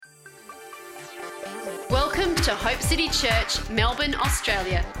Welcome to Hope City Church, Melbourne,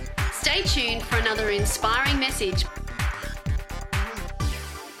 Australia. Stay tuned for another inspiring message.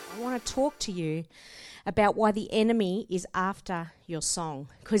 I want to talk to you about why the enemy is after your song,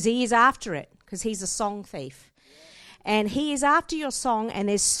 because he is after it, because he's a song thief. And he is after your song, and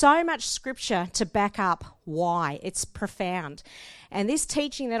there's so much scripture to back up why. It's profound. And this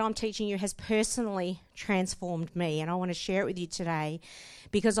teaching that I'm teaching you has personally transformed me, and I want to share it with you today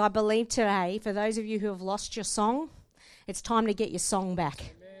because I believe today, for those of you who have lost your song, it's time to get your song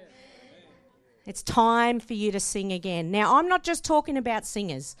back. It's time for you to sing again. Now, I'm not just talking about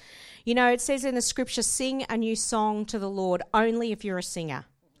singers. You know, it says in the scripture, sing a new song to the Lord only if you're a singer.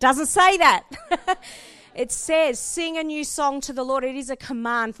 Doesn't say that. It says, sing a new song to the Lord. It is a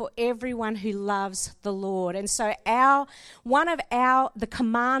command for everyone who loves the Lord. And so the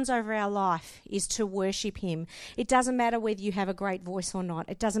commands over our life is to worship him. It doesn't matter whether you have a great voice or not.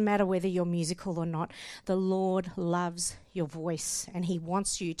 It doesn't matter whether you're musical or not. The Lord loves your voice, and he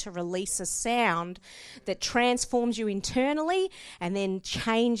wants you to release a sound that transforms you internally and then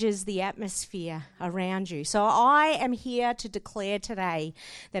changes the atmosphere around you. So I am here to declare today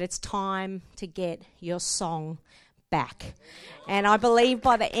that it's time to get your song back. And I believe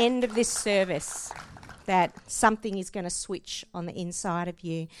by the end of this service that something is going to switch on the inside of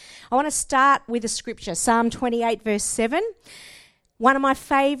you. I want to start with a scripture, Psalm 28 verse 7. One of my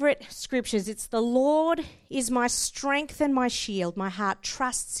favourite scriptures. It's the Lord is my strength and my shield. My heart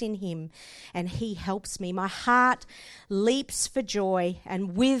trusts in him and he helps me. My heart leaps for joy,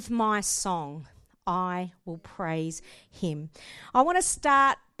 and with my song I will praise him. I want to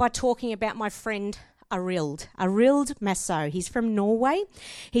start by talking about my friend Arild Masso. He's from Norway.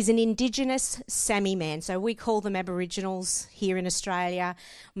 He's an Indigenous Sami man. So we call them Aboriginals here in Australia.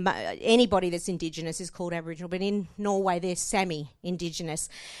 Anybody that's Indigenous is called Aboriginal, but in Norway they're Sami Indigenous.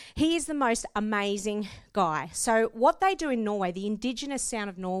 He is the most amazing guy. So what they do in Norway, the Indigenous sound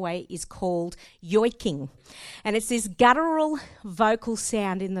of Norway is called yoiking. And it's this guttural vocal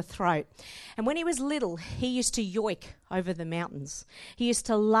sound in the throat. And when he was little, he used to yoik over the mountains. He used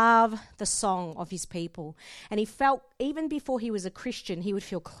to love the song of his people. And he felt, even before he was a Christian, he would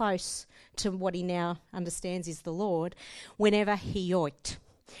feel close to what he now understands is the Lord whenever he yoiked.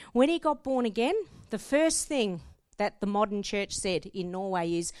 When he got born again, the first thing that the modern church said in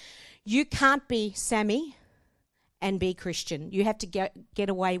Norway is, you can't be Sami and be Christian. You have to get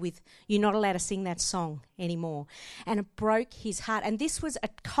away with, you're not allowed to sing that song anymore. And it broke his heart. And this was a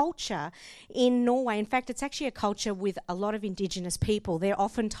culture in Norway. In fact, it's actually a culture with a lot of Indigenous people. They're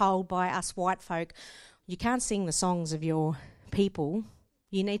often told by us white folk, you can't sing the songs of your people.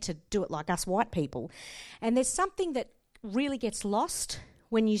 You need to do it like us white people. And there's something that really gets lost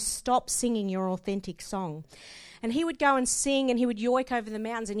when you stop singing your authentic song. And he would go and sing and he would yoik over the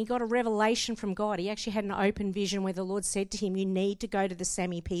mountains, and he got a revelation from God. He actually had an open vision where the Lord said to him, you need to go to the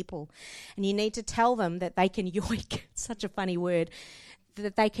Sami people and you need to tell them that they can yoik. It's such a funny word,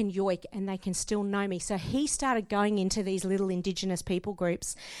 that they can yoik and they can still know me. So he started going into these little Indigenous people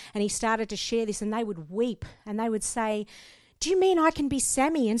groups and he started to share this, and they would weep and they would say, do you mean I can be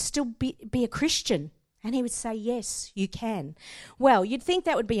Sami and still be a Christian? And he would say, yes, you can. Well, you'd think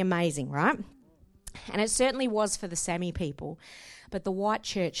that would be amazing, right? And it certainly was for the Sami people. But the white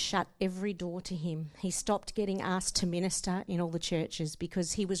church shut every door to him. He stopped getting asked to minister in all the churches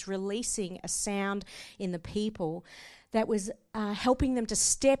because he was releasing a sound in the people that was helping them to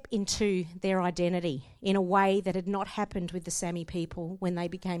step into their identity in a way that had not happened with the Sami people when they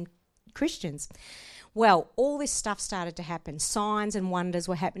became Christians. Well, all this stuff started to happen. Signs and wonders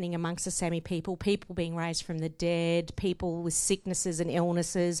were happening amongst the Sami people being raised from the dead, people with sicknesses and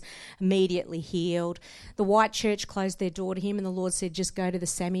illnesses immediately healed. The white church closed their door to him, and the Lord said, just go to the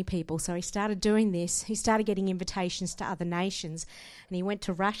Sami people. So he started doing this. He started getting invitations to other nations, and he went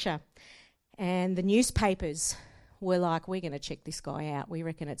to Russia. And the newspapers were like, we're going to check this guy out. We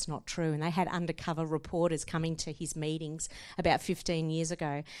reckon it's not true. And they had undercover reporters coming to his meetings about 15 years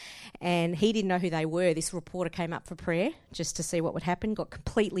ago. And he didn't know who they were. This reporter came up for prayer just to see what would happen, got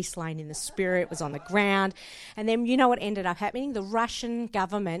completely slain in the spirit, was on the ground. And then you know what ended up happening? The Russian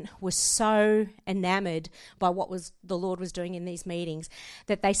government was so enamoured by what the Lord was doing in these meetings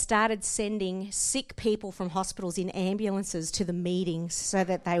that they started sending sick people from hospitals in ambulances to the meetings so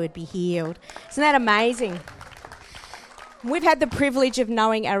that they would be healed. Isn't that amazing? We've had the privilege of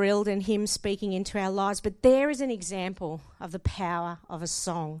knowing Arild and him speaking into our lives, but there is an example of the power of a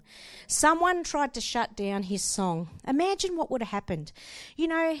song. Someone tried to shut down his song. Imagine what would have happened. You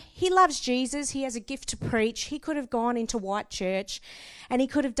know, he loves Jesus. He has a gift to preach. He could have gone into White Church and he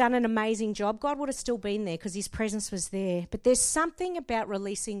could have done an amazing job. God would have still been there because his presence was there. But there's something about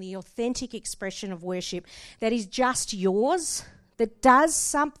releasing the authentic expression of worship that is just yours, that does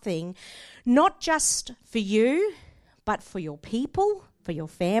something not just for you, but for your people, for your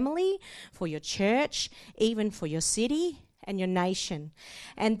family, for your church, even for your city and your nation.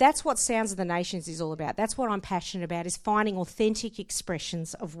 And that's what Sounds of the Nations is all about. That's what I'm passionate about, is finding authentic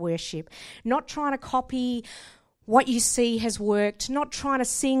expressions of worship. Not trying to copy what you see has worked, not trying to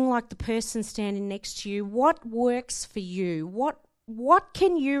sing like the person standing next to you. What works for you? What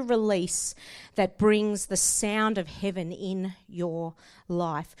can you release that brings the sound of heaven in your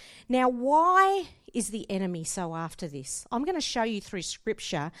life? Now, why is the enemy so after this? I'm going to show you through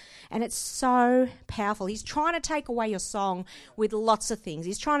Scripture, and it's so powerful. He's trying to take away your song with lots of things.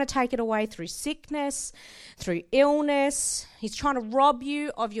 He's trying to take it away through sickness, through illness. He's trying to rob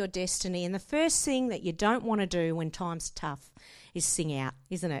you of your destiny. And the first thing that you don't want to do when time's tough is sing out,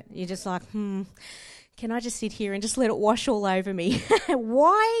 isn't it? You're just like, can I just sit here and just let it wash all over me?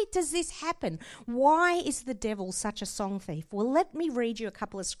 Why does this happen? Why is the devil such a song thief? Well, let me read you a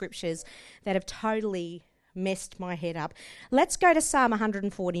couple of scriptures that have totally messed my head up. Let's go to Psalm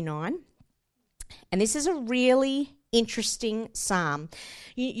 149. And this is a really interesting psalm.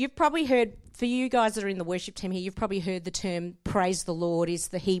 You've probably heard, for you guys that are in the worship team here, you've probably heard the term praise the Lord is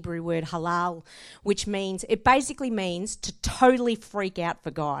the Hebrew word halal, which means, it basically means to totally freak out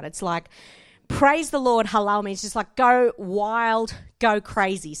for God. It's like, praise the Lord, halal means just like go wild, go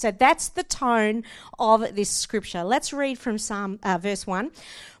crazy. So that's the tone of this scripture. Let's read from verse 1.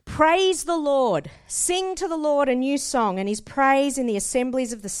 Praise the Lord. Sing to the Lord a new song, and his praise in the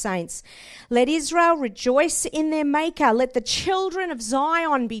assemblies of the saints. Let Israel rejoice in their Maker. Let the children of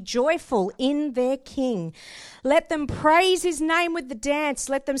Zion be joyful in their King. Let them praise his name with the dance.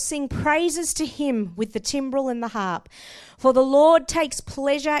 Let them sing praises to him with the timbrel and the harp. For the Lord takes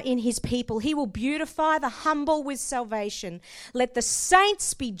pleasure in his people. He will beautify the humble with salvation. Let the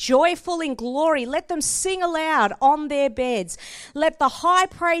saints be joyful in glory. Let them sing aloud on their beds. Let the high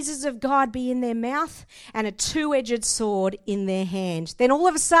praises of God be in their mouth and a two-edged sword in their hand. Then all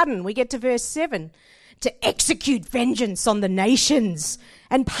of a sudden we get to verse 7. To execute vengeance on the nations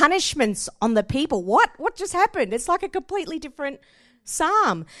and punishments on the people. What just happened? It's like a completely different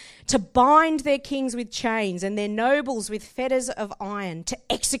psalm. To bind their kings with chains and their nobles with fetters of iron, to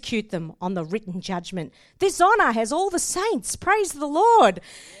execute them on the written judgment. This honour has all the saints. Praise the Lord.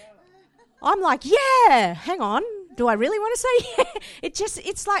 I'm like, yeah, hang on. Do I really want to say yeah?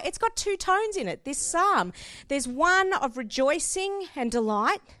 It's like, it's got two tones in it, this psalm. There's one of rejoicing and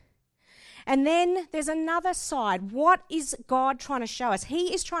delight. And then there's another side. What is God trying to show us?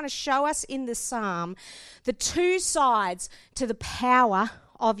 He is trying to show us in the psalm the two sides to the power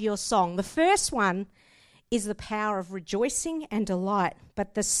of your song. The first one is the power of rejoicing and delight.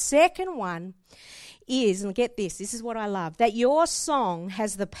 But the second one is, and get this is what I love, that your song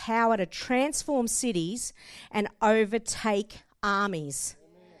has the power to transform cities and overtake armies.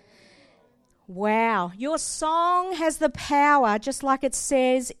 Wow, your song has the power, just like it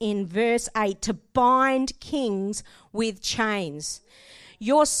says in verse 8, to bind kings with chains.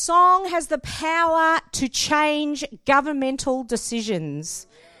 Your song has the power to change governmental decisions.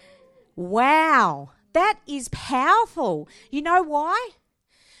 Wow, that is powerful. You know why?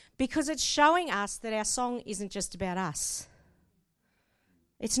 Because it's showing us that our song isn't just about us.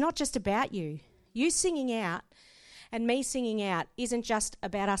 It's not just about you. You singing out and me singing out isn't just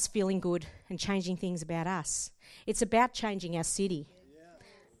about us feeling good and changing things about us. It's about changing our city.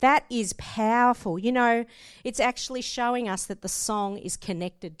 That is powerful. You know, it's actually showing us that the song is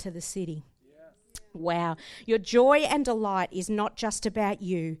connected to the city. Wow. Your joy and delight is not just about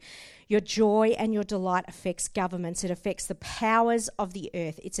you. Your joy and your delight affects governments. It affects the powers of the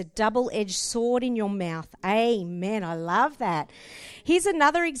earth. It's a double-edged sword in your mouth. Amen. I love that. Here's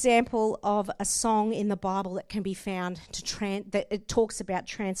another example of a song in the Bible that can be found that it talks about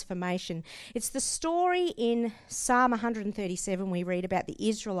transformation. It's the story in Psalm 137. We read about the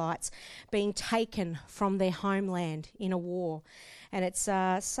Israelites being taken from their homeland in a war. And it's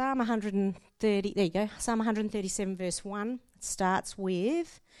Psalm 130, there you go, Psalm 137 verse 1. It starts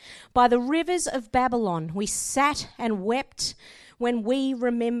with, by the rivers of Babylon we sat and wept when we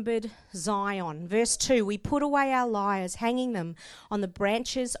remembered Zion. Verse 2, we put away our lyres, hanging them on the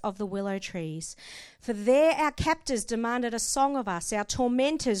branches of the willow trees. For there our captors demanded a song of us. Our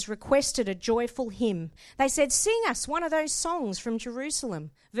tormentors requested a joyful hymn. They said, sing us one of those songs from Jerusalem.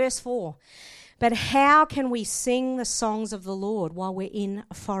 Verse 4, but how can we sing the songs of the Lord while we're in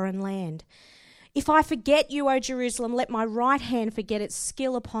a foreign land? If I forget you, O Jerusalem, let my right hand forget its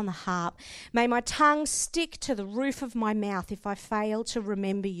skill upon the harp. May my tongue stick to the roof of my mouth if I fail to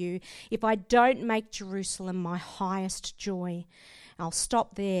remember you, if I don't make Jerusalem my highest joy. I'll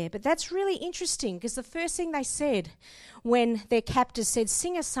stop there. But that's really interesting, because the first thing they said when their captors said,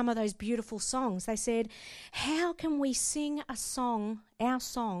 sing us some of those beautiful songs, they said, how can we sing a song, our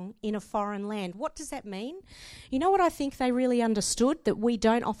song, in a foreign land? What does that mean? You know what I think they really understood that we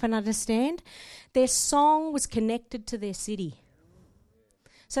don't often understand? Their song was connected to their city.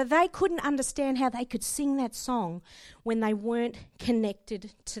 So they couldn't understand how they could sing that song when they weren't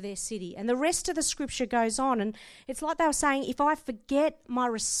connected to their city. And the rest of the scripture goes on, and it's like they were saying, if I forget my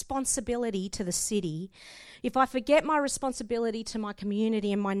responsibility to the city, if I forget my responsibility to my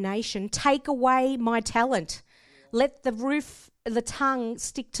community and my nation, take away my talent. Let the tongue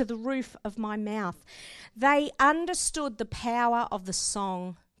stick to the roof of my mouth. They understood the power of the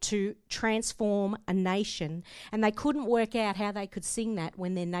song to transform a nation, and they couldn't work out how they could sing that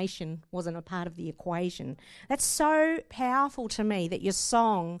when their nation wasn't a part of the equation. That's so powerful to me, that your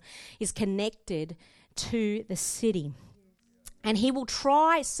song is connected to the city. And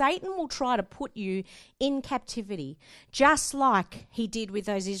Satan will try to put you in captivity, just like he did with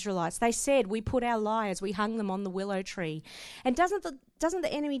those Israelites. They said, we put our lyres, we hung them on the willow tree. And doesn't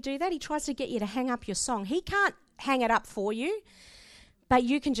the enemy do that? He tries to get you to hang up your song. He can't hang it up for you, but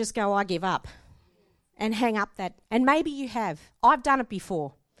you can just go, I give up, and hang up that. And maybe you have. I've done it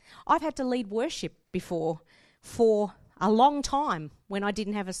before. I've had to lead worship before for a long time when I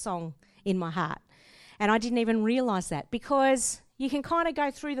didn't have a song in my heart. And I didn't even realise that, because you can kind of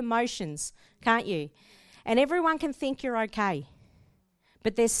go through the motions, can't you? And everyone can think you're okay.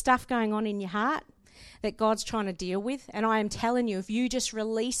 But there's stuff going on in your heart that God's trying to deal with. And I am telling you, if you just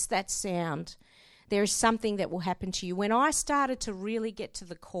release that sound, there is something that will happen to you. When I started to really get to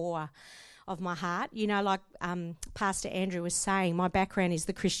the core of my heart, you know, like Pastor Andrew was saying, my background is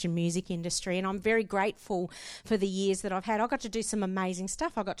the Christian music industry, and I'm very grateful for the years that I've had. I got to do some amazing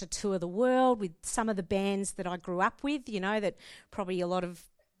stuff. I got to tour the world with some of the bands that I grew up with, you know, that probably a lot of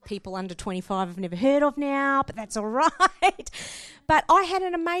people under 25 have never heard of now, but that's all right. But I had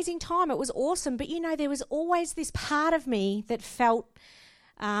an amazing time. It was awesome. But, you know, there was always this part of me that felt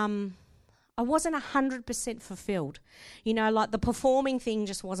I wasn't 100% fulfilled. You know, like the performing thing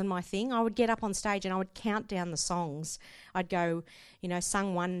just wasn't my thing. I would get up on stage and I would count down the songs. I'd go, you know,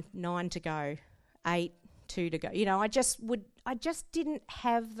 sung 1, 9 to go, 8, 2 to go. You know, I just didn't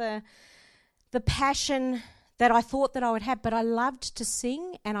have the passion that I thought that I would have, but I loved to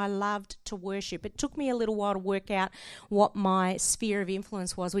sing and I loved to worship. It took me a little while to work out what my sphere of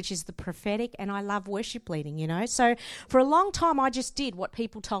influence was, which is the prophetic, and I love worship leading, you know. So for a long time I just did what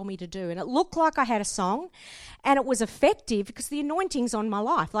people told me to do, and it looked like I had a song, and it was effective because the anointing's on my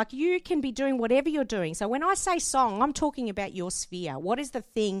life. Like, you can be doing whatever you're doing. So when I say song, I'm talking about your sphere. What is the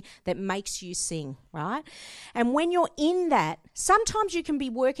thing that makes you sing, right? And when you're in that, sometimes you can be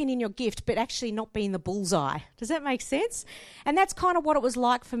working in your gift but actually not be in the bullseye. Does that make sense? And that's kind of what it was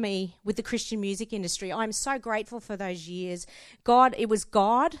like for me with the Christian music industry. I'm so grateful for those years. It was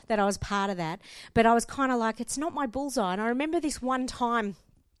God that I was part of that, but I was kind of like, it's not my bullseye. And I remember this one time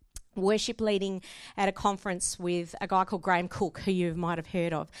worship leading at a conference with a guy called Graham Cook, who you might have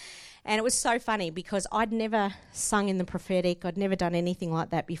heard of. And it was so funny because I'd never sung in the prophetic. I'd never done anything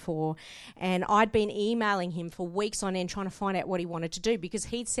like that before. And I'd been emailing him for weeks on end trying to find out what he wanted to do, because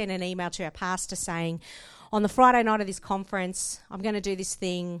he'd sent an email to our pastor saying, on the Friday night of this conference, I'm going to do this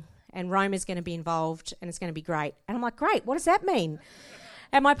thing and Roma's going to be involved and it's going to be great. And I'm like, great, what does that mean?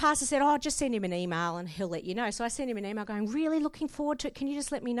 And my pastor said, just send him an email and he'll let you know. So I sent him an email going, really looking forward to it. Can you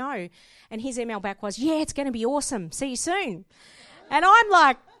just let me know? And his email back was, yeah, it's going to be awesome. See you soon. And I'm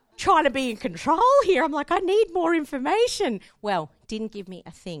like, trying to be in control here. I'm like, I need more information. Well, didn't give me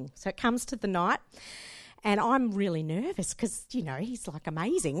a thing. So it comes to the night and I'm really nervous because, you know, he's like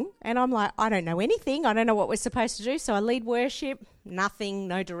amazing. And I'm like, I don't know anything. I don't know what we're supposed to do. So I lead worship, nothing,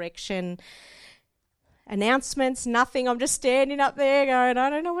 no direction. Announcements, nothing. I'm just standing up there going, I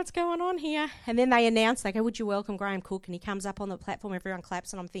don't know what's going on here. And then they announce, they go, would you welcome Graham Cook? And he comes up on the platform, everyone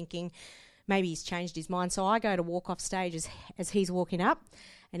claps, and I'm thinking, maybe he's changed his mind. So I go to walk off stage as he's walking up,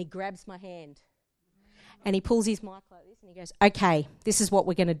 and he grabs my hand. And he pulls his mic like this, and he goes, okay, this is what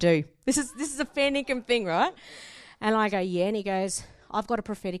we're going to do. This is a fair dinkum thing, right? And I go, yeah. And he goes, I've got a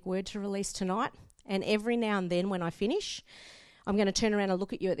prophetic word to release tonight. And every now and then when I finish, I'm going to turn around and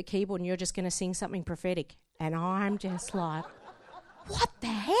look at you at the keyboard and you're just going to sing something prophetic. And I'm just like, what the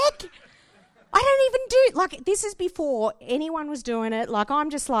heck? I don't even do, like, this is before anyone was doing it. Like, I'm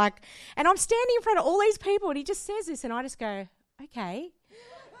just like, and I'm standing in front of all these people and he just says this and I just go, okay.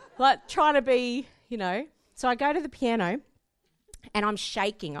 Like, trying to be, you know. So I go to the piano and I'm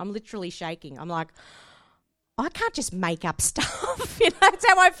shaking. I'm literally shaking. I'm like, I can't just make up stuff. You know, that's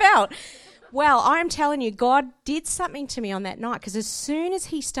how I felt. Well, I'm telling you, God did something to me on that night because as soon as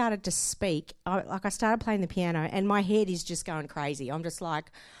he started to speak, I started playing the piano and my head is just going crazy. I'm just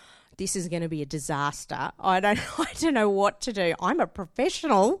like, this is going to be a disaster. I don't know what to do. I'm a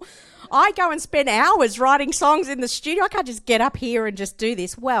professional. I go and spend hours writing songs in the studio. I can't just get up here and just do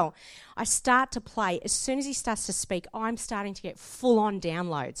this. Well, I start to play. As soon as he starts to speak, I'm starting to get full-on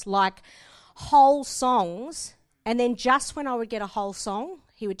downloads, like whole songs. And then just when I would get a whole song,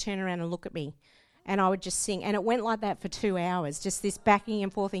 he would turn around and look at me and I would just sing. And it went like that for 2 hours, just this backing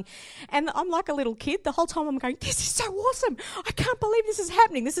and forthing. And I'm like a little kid. The whole time I'm going, this is so awesome. I can't believe this is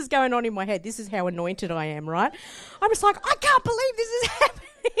happening. This is going on in my head. This is how anointed I am, right? I'm just like, I can't believe this is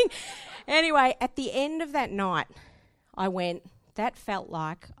happening. Anyway, at the end of that night, I went, that felt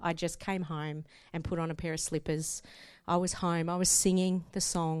like I just came home and put on a pair of slippers. I was home. I was singing the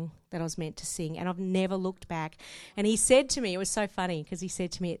song that I was meant to sing, and I've never looked back. And he said to me, it was so funny because he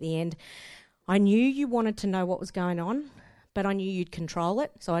said to me at the end, I knew you wanted to know what was going on, but I knew you'd control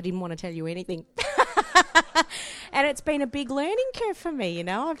it, so I didn't want to tell you anything. And it's been a big learning curve for me, you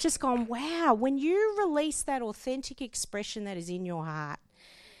know. I've just gone, wow, when you release that authentic expression that is in your heart,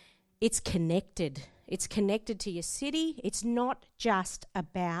 it's connected. It's connected to your city. It's not just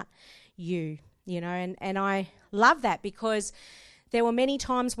about you, you know, and I love that because there were many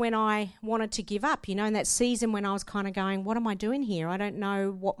times when I wanted to give up, you know, in that season when I was kind of going, what am I doing here? I don't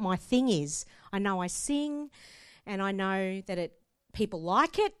know what my thing is. I know I sing and I know that people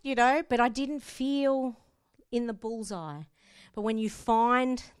like it, you know, but I didn't feel in the bullseye. But when you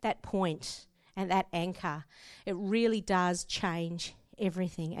find that point and that anchor, it really does change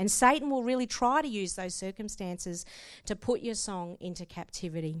everything. And Satan will really try to use those circumstances to put your song into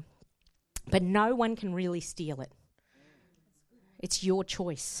captivity. But no one can really steal it. It's your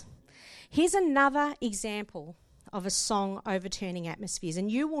choice. Here's another example of a song overturning atmospheres,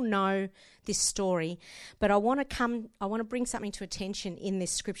 and you will know this story, but I want to bring something to attention in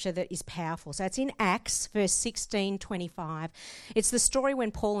this scripture that is powerful. So it's in Acts, verse 16:25. It's the story when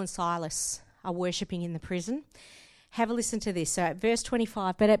Paul and Silas are worshipping in the prison. Have a listen to this. So at verse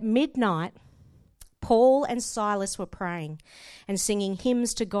 25, but at midnight, Paul and Silas were praying and singing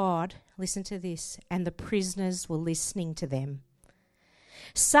hymns to God. Listen to this. And the prisoners were listening to them.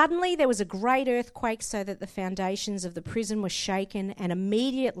 Suddenly there was a great earthquake so that the foundations of the prison were shaken, and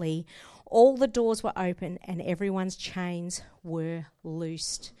immediately all the doors were open and everyone's chains were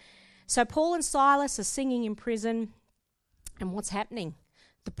loosed. So Paul and Silas are singing in prison, and what's happening?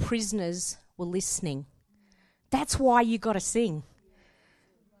 The prisoners were listening. That's why you got to sing.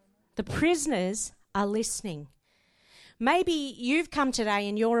 The prisoners are listening. Maybe you've come today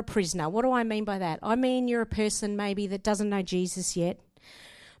and you're a prisoner. What do I mean by that? I mean you're a person maybe that doesn't know Jesus yet.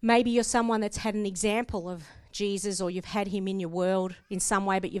 Maybe you're someone that's had an example of Jesus or you've had him in your world in some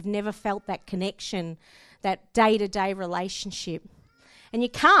way, but you've never felt that connection, that day-to-day relationship. And you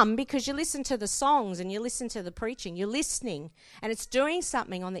come because you listen to the songs and you listen to the preaching. You're listening and it's doing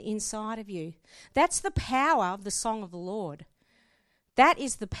something on the inside of you. That's the power of the song of the Lord. That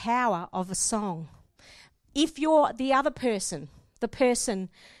is the power of a song. If you're the other person, the person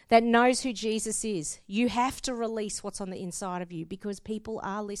that knows who Jesus is, you have to release what's on the inside of you because people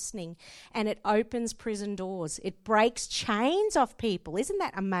are listening and it opens prison doors. It breaks chains off people. Isn't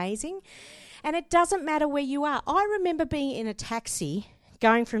that amazing? And it doesn't matter where you are. I remember being in a taxi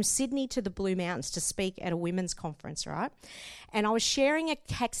going from Sydney to the Blue Mountains to speak at a women's conference, right? And I was sharing a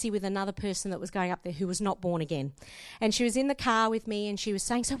taxi with another person that was going up there who was not born again. And she was in the car with me and she was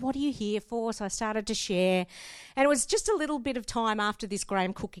saying, so what are you here for? So I started to share. And it was just a little bit of time after this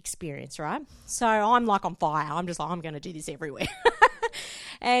Graham Cook experience, right? So I'm like on fire. I'm just like, I'm going to do this everywhere.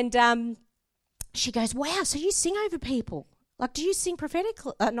 And she goes, wow, so you sing over people. Like, do you sing prophetic?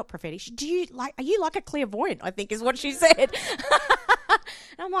 Not prophetic. Do you are you like a clairvoyant, I think is what she said.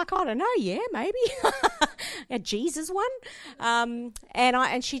 And I'm like, I don't know, yeah, maybe. A Jesus one.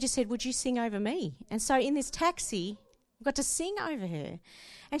 And she just said, would you sing over me? And so in this taxi, I got to sing over her.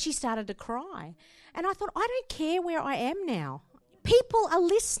 And she started to cry. And I thought, I don't care where I am now. People are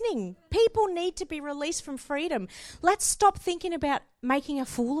listening. People need to be released from freedom. Let's stop thinking about making a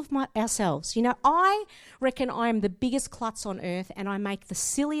fool of ourselves. You know, I reckon I am the biggest klutz on earth, and I make the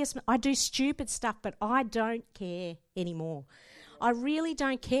silliest, I do stupid stuff, but I don't care anymore. I really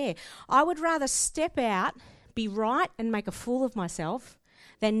don't care. I would rather step out, be right, and make a fool of myself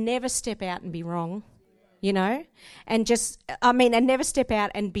than never step out and be wrong, you know, and never step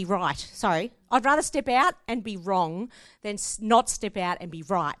out and be right. Sorry. I'd rather step out and be wrong than not step out and be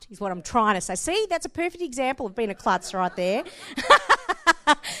right, is what I'm trying to say. See, that's a perfect example of being a klutz right there.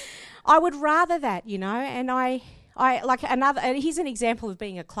 I would rather that, you know, and I like another, here's an example of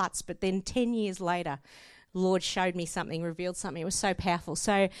being a klutz, but then 10 years later, the Lord showed me something, revealed something. It was so powerful.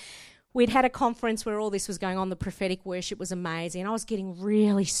 So we'd had a conference where all this was going on. The prophetic worship was amazing. And I was getting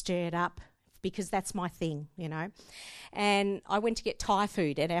really stirred up because that's my thing, you know. And I went to get Thai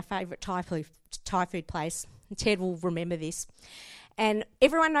food at our favourite Thai food place. And Ted will remember this. And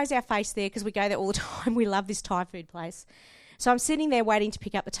everyone knows our face there because we go there all the time. We love this Thai food place. So I'm sitting there waiting to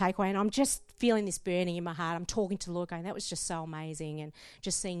pick up the takeaway, and I'm just feeling this burning in my heart. I'm talking to the Lord going, that was just so amazing, and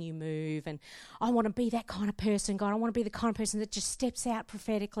just seeing you move. And I want to be that kind of person, God. I want to be the kind of person that just steps out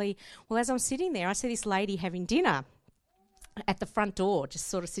prophetically. Well, as I'm sitting there, I see this lady having dinner at the front door, just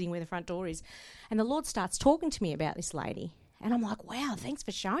sort of sitting where the front door is. And the Lord starts talking to me about this lady. And I'm like, wow, thanks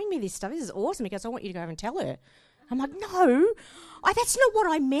for showing me this stuff. This is awesome. He goes, I want you to go over and tell her. I'm like, no, that's not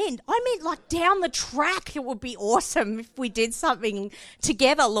what I meant. I meant like down the track, it would be awesome if we did something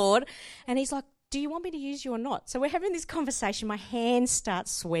together, Lord. And he's like, do you want me to use you or not? So we're having this conversation. My hands start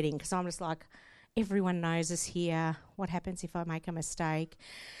sweating because I'm just like, everyone knows us here. What happens if I make a mistake?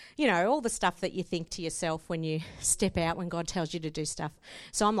 You know, all the stuff that you think to yourself when you step out when God tells you to do stuff.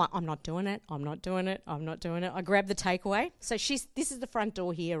 So I'm like, I'm not doing it. I'm not doing it. I'm not doing it. I grab the takeaway. So this is the front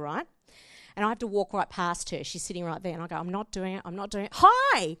door here, right? And I have to walk right past her. She's sitting right there. And I go, I'm not doing it. I'm not doing it.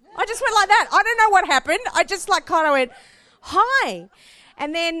 Hi. I just went like that. I don't know what happened. I just like kind of went, hi.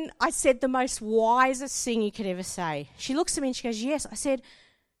 And then I said the most wisest thing you could ever say. She looks at me and she goes, yes. I said,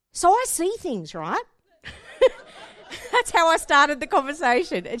 so I see things, right? That's how I started the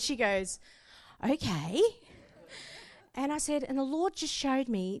conversation. And she goes, okay. And I said, and the Lord just showed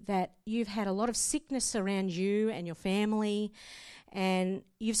me that you've had a lot of sickness around you and your family, and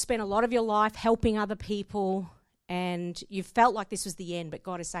you've spent a lot of your life helping other people, and you've felt like this was the end, but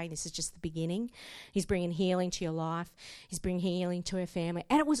God is saying this is just the beginning. He's bringing healing to your life. He's bringing healing to her family.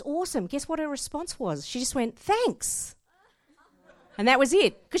 And it was awesome. Guess what her response was? She just went, thanks. And that was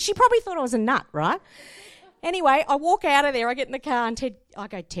it, because she probably thought I was a nut, right? Anyway, I walk out of there, I get in the car, and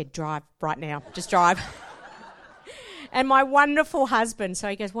Ted, drive right now. Just drive. And my wonderful husband, so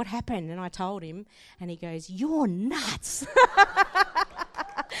he goes, what happened? And I told him, and he goes, you're nuts.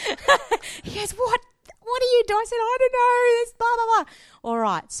 He goes, what do you do? I said, I don't know, this blah, blah, blah. All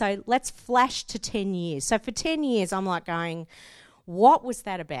right, so let's flash to 10 years. So for 10 years, I'm like going, what was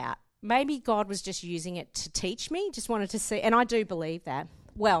that about? Maybe God was just using it to teach me, just wanted to see, and I do believe that.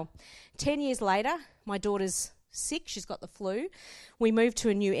 Well, 10 years later, my daughter's sick, she's got the flu. We moved to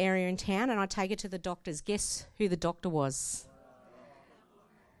a new area in town, and I take her to the doctors. Guess who the doctor was?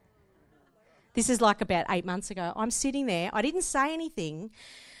 This is like about 8 months ago. I'm sitting there. I didn't say anything,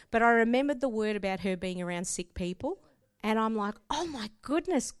 but I remembered the word about her being around sick people, and I'm like, oh my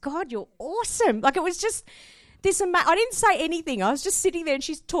goodness, God, you're awesome. Like it was just this I didn't say anything. I was just sitting there, and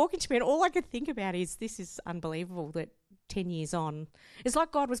she's talking to me, and all I could think about is this is unbelievable that 10 years on. It's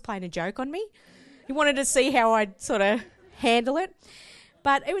like God was playing a joke on me. He wanted to see how I'd sort of handle it.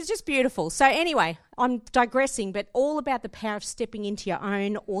 But it was just beautiful. So anyway, I'm digressing, but all about the power of stepping into your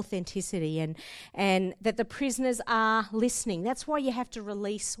own authenticity and that the prisoners are listening. That's why you have to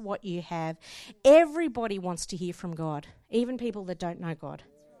release what you have. Everybody wants to hear from God, even people that don't know God.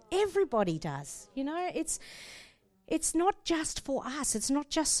 Everybody does. You know, it's not just for us. It's not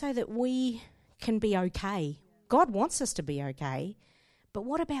just so that we can be okay. God wants us to be okay. But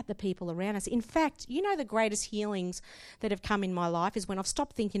what about the people around us? In fact, you know, the greatest healings that have come in my life is when I've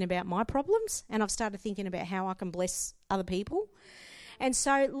stopped thinking about my problems and I've started thinking about how I can bless other people. And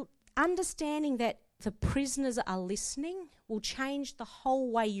so understanding that the prisoners are listening will change the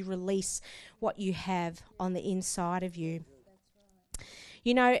whole way you release what you have on the inside of you.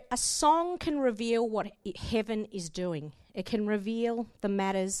 You know, a song can reveal what heaven is doing. It can reveal the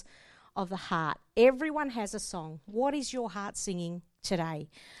matters of the heart. Everyone has a song. What is your heart singing today?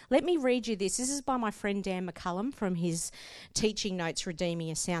 Let me read you this. This is by my friend Dan McCullum from his teaching notes,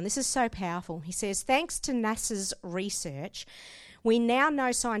 Redeeming a Sound. This is so powerful. He says, thanks to NASA's research, we now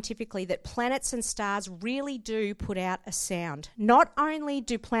know scientifically that planets and stars really do put out a sound. Not only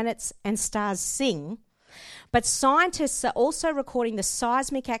do planets and stars sing, But scientists are also recording the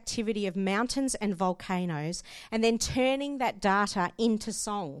seismic activity of mountains and volcanoes and then turning that data into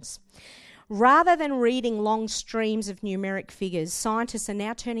songs. Rather than reading long streams of numeric figures, scientists are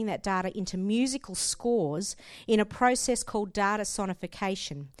now turning that data into musical scores in a process called data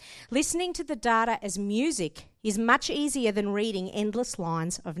sonification. Listening to the data as music is much easier than reading endless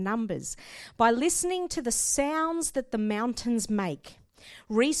lines of numbers. By listening to the sounds that the mountains make,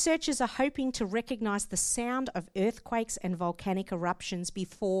 researchers are hoping to recognise the sound of earthquakes and volcanic eruptions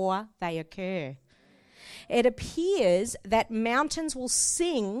before they occur. It appears that mountains will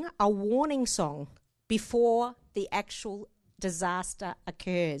sing a warning song before the actual disaster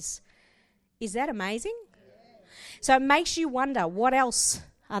occurs. Is that amazing? So it makes you wonder, what else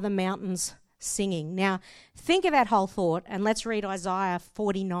are the mountains singing? Now, think of that whole thought, and let's read Isaiah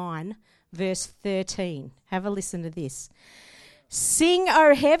 49, verse 13. Have a listen to this. Sing,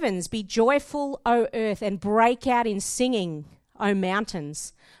 O heavens, be joyful, O earth, and break out in singing, O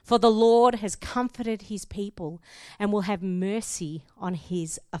mountains, for the Lord has comforted his people and will have mercy on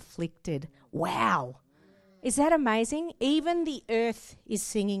his afflicted. Wow. Is that amazing? Even the earth is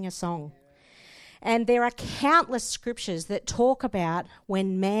singing a song. And there are countless scriptures that talk about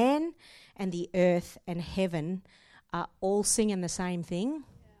when man and the earth and heaven are all singing the same thing.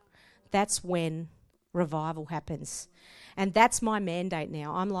 That's when revival happens. And that's my mandate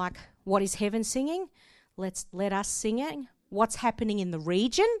now. I'm like, what is heaven singing? Let us sing it. What's happening in the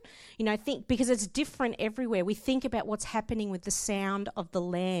region? Think, because it's different everywhere. We think about what's happening with the sound of the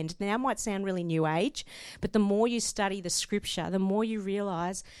land. Now, it might sound really new age, but the more you study the scripture, the more you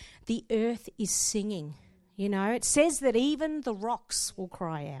realise the earth is singing. It says that even the rocks will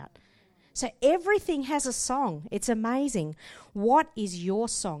cry out. So everything has a song. It's amazing. What is your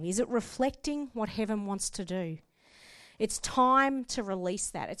song? Is it reflecting what heaven wants to do? It's time to release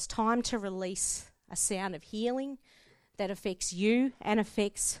that. It's time to release a sound of healing that affects you and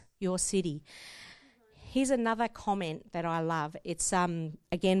affects your city. Here's another comment that I love. It's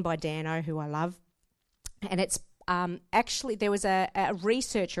again by Dano, who I love, and it's actually there was a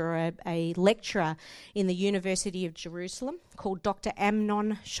researcher, a lecturer in the University of Jerusalem called Dr.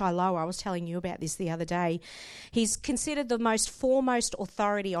 Amnon Shiloh. I was telling you about this the other day. He's considered the most foremost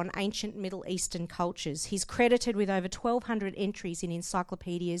authority on ancient Middle Eastern cultures. He's credited with over 1,200 entries in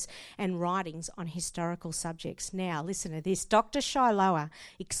encyclopedias and writings on historical subjects. Now, listen to this. Dr. Shiloh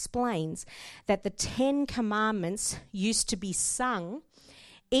explains that the 10 commandments used to be sung,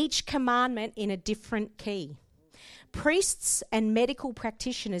 each commandment in a different key. Priests and medical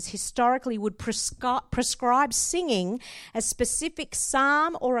practitioners historically would prescribe singing a specific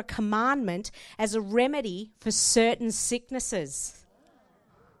psalm or a commandment as a remedy for certain sicknesses.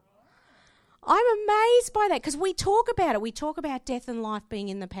 I'm amazed by that because we talk about it. We talk about death and life being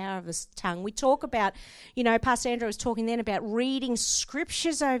in the power of the tongue. We talk about, Pastor Andrew was talking then about reading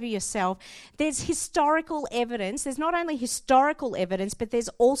scriptures over yourself. There's historical evidence. There's not only historical evidence, but there's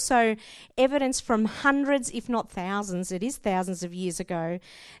also evidence from hundreds, if not thousands, it is thousands of years ago,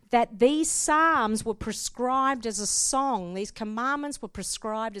 that these psalms were prescribed as a song. These commandments were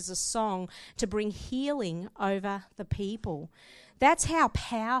prescribed as a song to bring healing over the people. That's how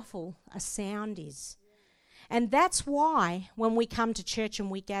powerful a sound is. And that's why when we come to church and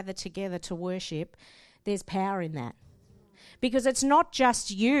we gather together to worship, there's power in that. Because it's not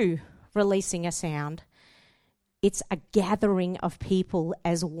just you releasing a sound, it's a gathering of people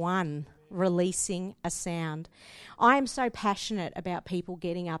as one releasing a sound. I am so passionate about people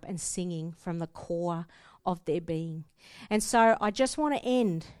getting up and singing from the core of their being. And so I just want to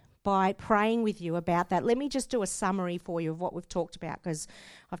end by praying with you about that. Let me just do a summary for you of what we've talked about because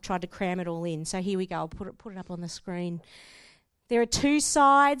I've tried to cram it all in. So here we go. I'll put it up on the screen. There are two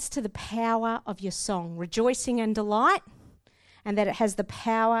sides to the power of your song, rejoicing and delight, and that it has the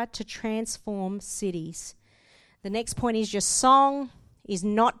power to transform cities. The next point is your song is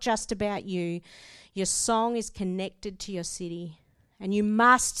not just about you. Your song is connected to your city. And you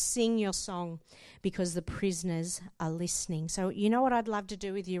must sing your song because the prisoners are listening. So you know what I'd love to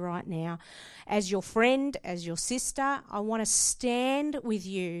do with you right now? As your friend, as your sister, I want to stand with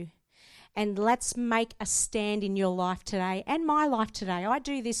you and let's make a stand in your life today and my life today. I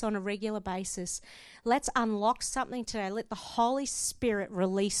do this on a regular basis. Let's unlock something today. Let the Holy Spirit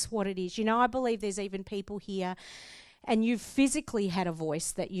release what it is. I believe there's even people here and you've physically had a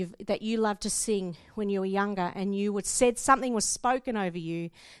voice that you loved to sing when you were younger, and said something was spoken over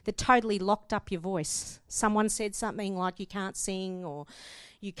you that totally locked up your voice. Someone said something like you can't sing or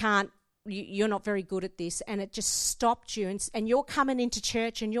you can't you're not very good at this, and it just stopped you, and you're coming into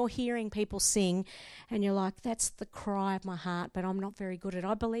church and you're hearing people sing, and you're like, that's the cry of my heart, but I'm not very good at it.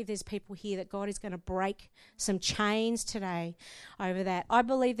 I believe there's people here that God is going to break some chains today over that. I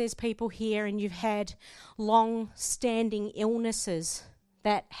believe there's people here and you've had long-standing illnesses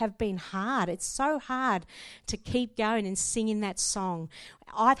that have been hard. It's so hard to keep going and singing that song.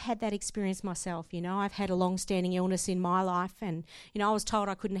 I've had that experience myself, I've had a long-standing illness in my life, and, I was told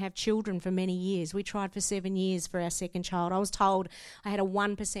I couldn't have children for many years. We tried for 7 years for our second child. I was told I had a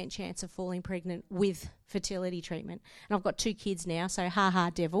 1% chance of falling pregnant with fertility treatment. And I've got 2 kids now, so ha-ha,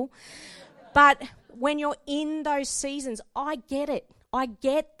 devil. But when you're in those seasons, I get it. I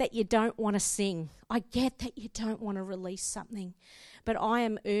get that you don't want to sing. I get that you don't want to release something. But I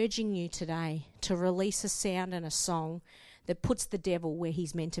am urging you today to release a sound and a song that puts the devil where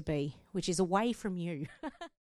he's meant to be, which is away from you.